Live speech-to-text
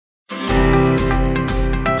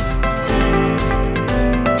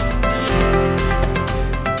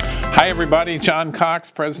Hi, everybody. John Cox,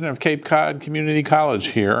 president of Cape Cod Community College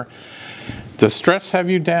here. Does stress have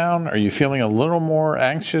you down? Are you feeling a little more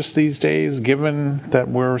anxious these days, given that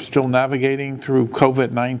we're still navigating through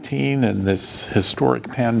COVID-19 and this historic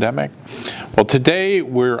pandemic? Well, today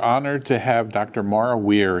we're honored to have Dr. Maura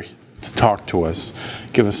Weir to talk to us,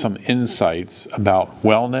 give us some insights about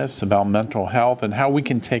wellness, about mental health, and how we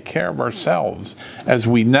can take care of ourselves as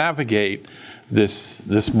we navigate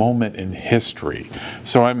this moment in history.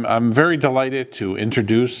 So I'm very delighted to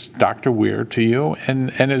introduce Dr. Weir to you. And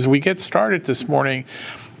as we get started this morning,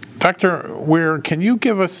 Dr. Weir, can you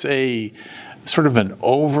give us a sort of an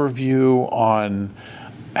overview on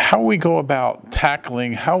how we go about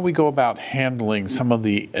tackling, how we go about handling some of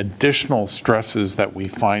the additional stresses that we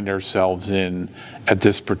find ourselves in at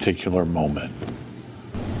this particular moment?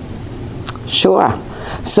 Sure.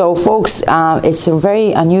 So folks, it's a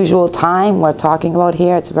very unusual time we're talking about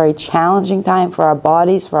here. It's a very challenging time for our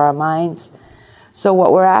bodies, for our minds. So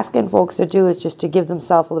what we're asking folks to do is just to give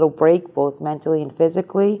themselves a little break, both mentally and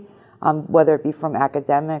physically, whether it be from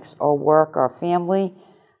academics or work or family,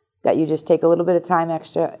 that you just take a little bit of time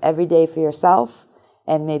extra every day for yourself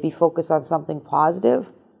and maybe focus on something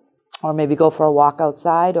positive, or maybe go for a walk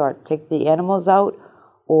outside or take the animals out,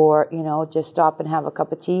 or, just stop and have a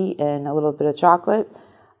cup of tea and a little bit of chocolate,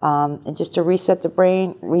 and just to reset the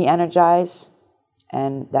brain, re-energize,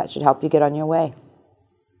 and that should help you get on your way.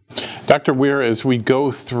 Dr. Weir, as we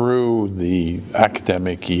go through the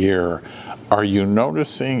academic year, are you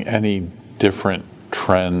noticing any different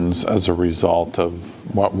trends as a result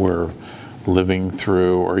of what we're living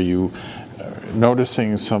through? Are you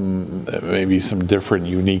noticing maybe some different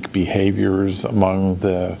unique behaviors among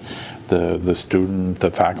the student, the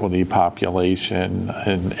faculty population,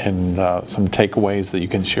 and some takeaways that you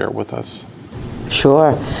can share with us?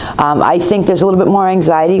 Sure. I think there's a little bit more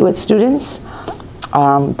anxiety with students.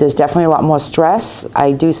 There's definitely a lot more stress.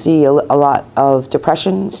 I do see a lot of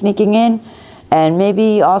depression sneaking in, and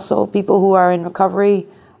maybe also people who are in recovery,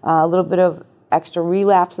 a little bit of extra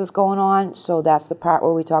relapses going on. So that's the part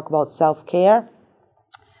where we talk about self-care,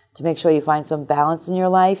 to make sure you find some balance in your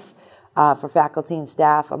life. For faculty and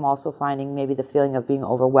staff, I'm also finding maybe the feeling of being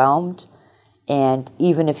overwhelmed. And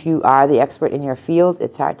even if you are the expert in your field,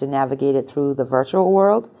 it's hard to navigate it through the virtual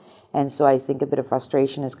world. And so I think a bit of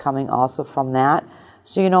frustration is coming also from that.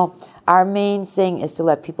 So, our main thing is to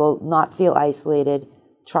let people not feel isolated,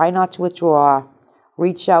 try not to withdraw,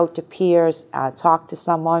 reach out to peers, talk to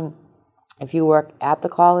someone. If you work at the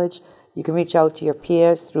college, you can reach out to your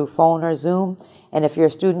peers through phone or Zoom. And if you're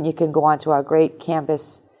a student, you can go onto our great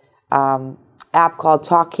campus app called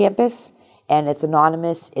Talk Campus, and it's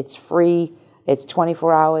anonymous, it's free, it's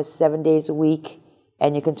 24 hours, 7 days a week,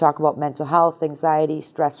 and you can talk about mental health, anxiety,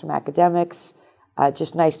 stress from academics.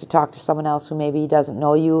 Just nice to talk to someone else who maybe doesn't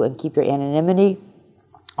know you and keep your anonymity.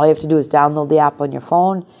 All you have to do is download the app on your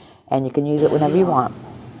phone, and you can use it whenever you want.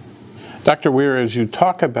 Dr. Weir, as you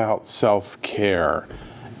talk about self-care,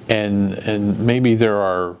 and maybe there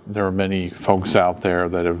are many folks out there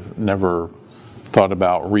that have never thought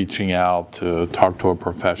about reaching out to talk to a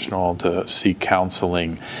professional, to seek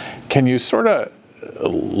counseling. Can you sort of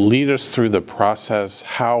lead us through the process,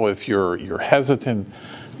 how, if you're hesitant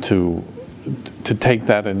to take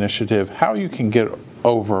that initiative, how you can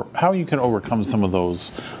overcome some of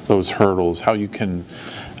those hurdles, how you can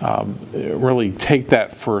really take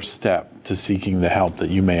that first step to seeking the help that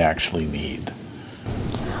you may actually need?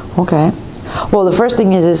 Okay. Well, the first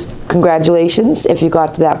thing is congratulations if you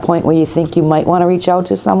got to that point where you think you might want to reach out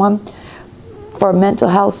to someone. For mental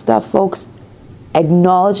health stuff, folks,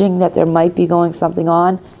 acknowledging that there might be going something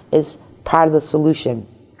on is part of the solution.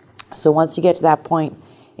 So once you get to that point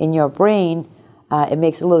in your brain, it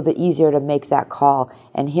makes it a little bit easier to make that call.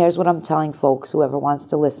 And here's what I'm telling folks, whoever wants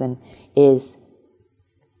to listen, is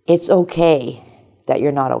it's okay that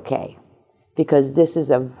you're not okay. Because this is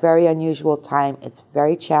a very unusual time. It's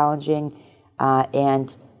very challenging.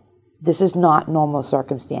 And this is not normal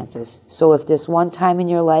circumstances. So if this one time in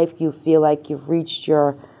your life you feel like you've reached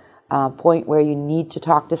your point where you need to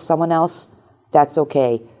talk to someone else, that's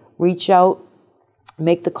okay. Reach out,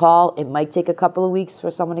 make the call. It might take a couple of weeks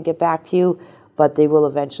for someone to get back to you, but they will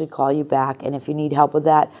eventually call you back. And if you need help with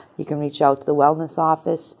that, you can reach out to the wellness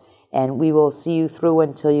office, and we will see you through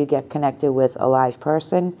until you get connected with a live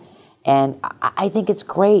person. And I think it's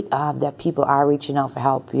great that people are reaching out for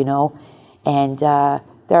help, And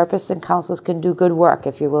therapists and counselors can do good work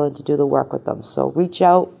if you're willing to do the work with them. So reach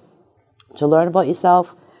out to learn about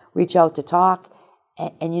yourself, reach out to talk,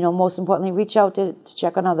 and most importantly, reach out to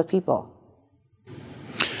check on other people.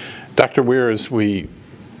 Dr. Weir, as we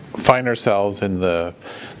find ourselves in the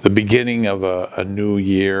beginning of a new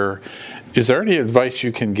year. Is there any advice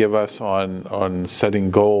you can give us on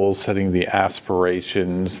setting goals, setting the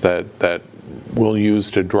aspirations that we'll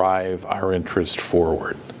use to drive our interest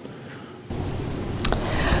forward?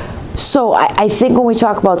 So I think when we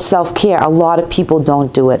talk about self-care, a lot of people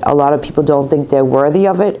don't do it. A lot of people don't think they're worthy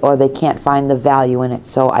of it, or they can't find the value in it.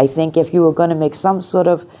 So I think if you were going to make some sort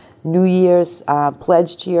of New Year's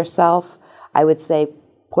pledge to yourself, I would say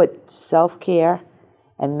put self-care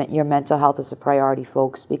and your mental health as a priority,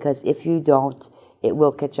 folks, because if you don't, it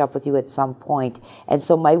will catch up with you at some point. And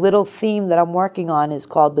so my little theme that I'm working on is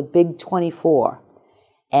called the Big 24.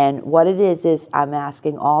 And what it is I'm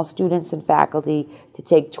asking all students and faculty to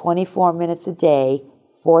take 24 minutes a day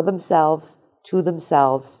for themselves,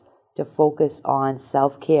 to focus on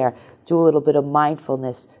self-care. Do a little bit of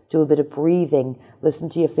mindfulness, do a bit of breathing, listen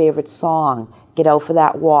to your favorite song, get out for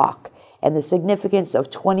that walk. And the significance of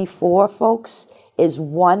 24, folks, is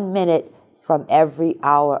 1 minute from every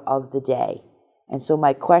hour of the day. And so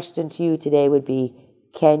my question to you today would be,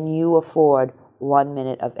 can you afford 1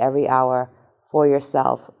 minute of every hour for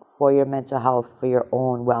yourself, for your mental health, for your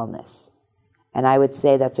own wellness? And I would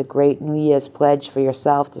say that's a great New Year's pledge for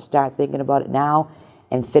yourself to start thinking about it now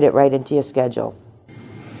and fit it right into your schedule.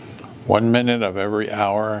 1 minute of every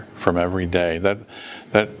hour from every day.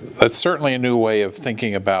 That's certainly a new way of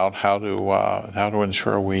thinking about how to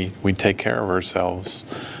ensure we take care of ourselves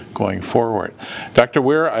going forward. Dr.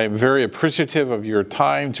 Weir, I am very appreciative of your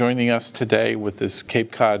time joining us today with this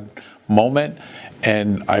Cape Cod moment,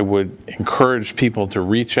 and I would encourage people to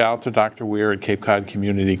reach out to Dr. Weir at Cape Cod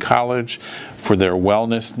Community College for their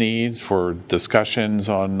wellness needs, for discussions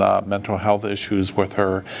on mental health issues with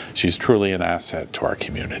her. She's truly an asset to our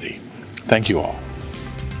community. Thank you all.